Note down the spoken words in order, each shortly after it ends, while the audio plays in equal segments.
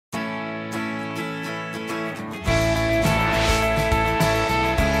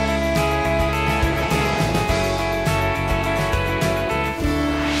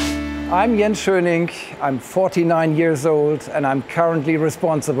I'm Jens Schöning, I'm 49 years old and I'm currently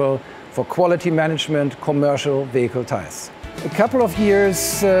responsible for quality management commercial vehicle tires. A couple of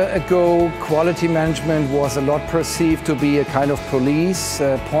years ago, quality management was a lot perceived to be a kind of police,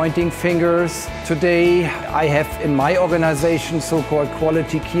 pointing fingers. Today I have in my organization so-called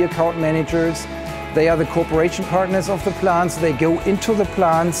quality key account managers. They are the cooperation partners of the plants. They go into the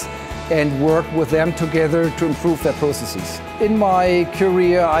plants and work with them together to improve their processes. In my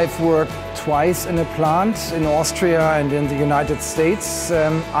career, I've worked twice in a plant in Austria and in the United States.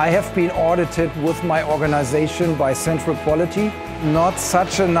 I have been audited with my organization by Central Quality. Not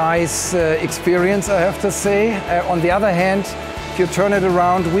such a nice experience, I have to say. On the other hand, if you turn it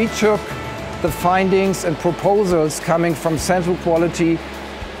around, we took the findings and proposals coming from Central Quality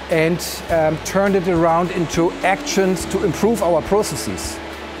and turned it around into actions to improve our processes.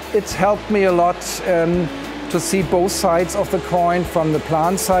 It's helped me a lot to see both sides of the coin, from the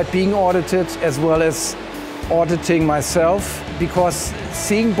plant side being audited as well as auditing myself, because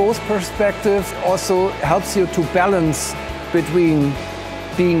seeing both perspectives also helps you to balance between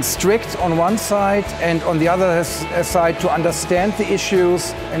being strict on one side and on the other side to understand the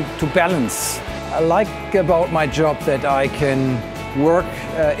issues and to balance. I like about my job that I can work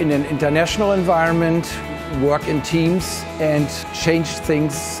in an international environment, work in teams and change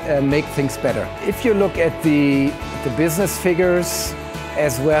things and make things better. If you look at the business figures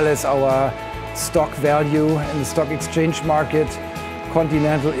as well as our stock value in the stock exchange market,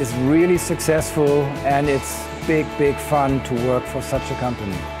 Continental is really successful and it's big fun to work for such a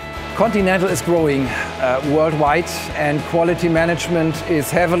company. Continental is growing worldwide and quality management is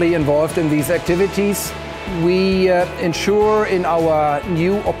heavily involved in these activities. We ensure in our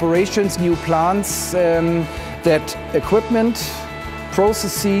new operations, new plants, that equipment,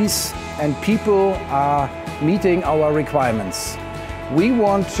 processes and people are meeting our requirements. We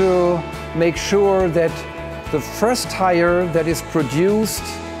want to make sure that the first tire that is produced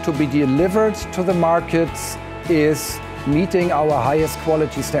to be delivered to the markets is meeting our highest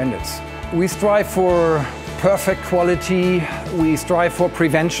quality standards. We strive for perfect quality, we strive for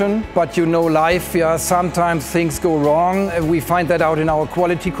prevention, but you know life, sometimes things go wrong. We find that out in our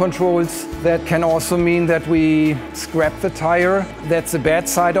quality controls. That can also mean that we scrap the tire. That's the bad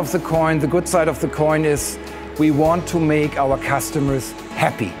side of the coin. The good side of the coin is we want to make our customers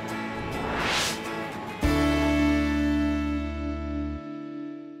happy.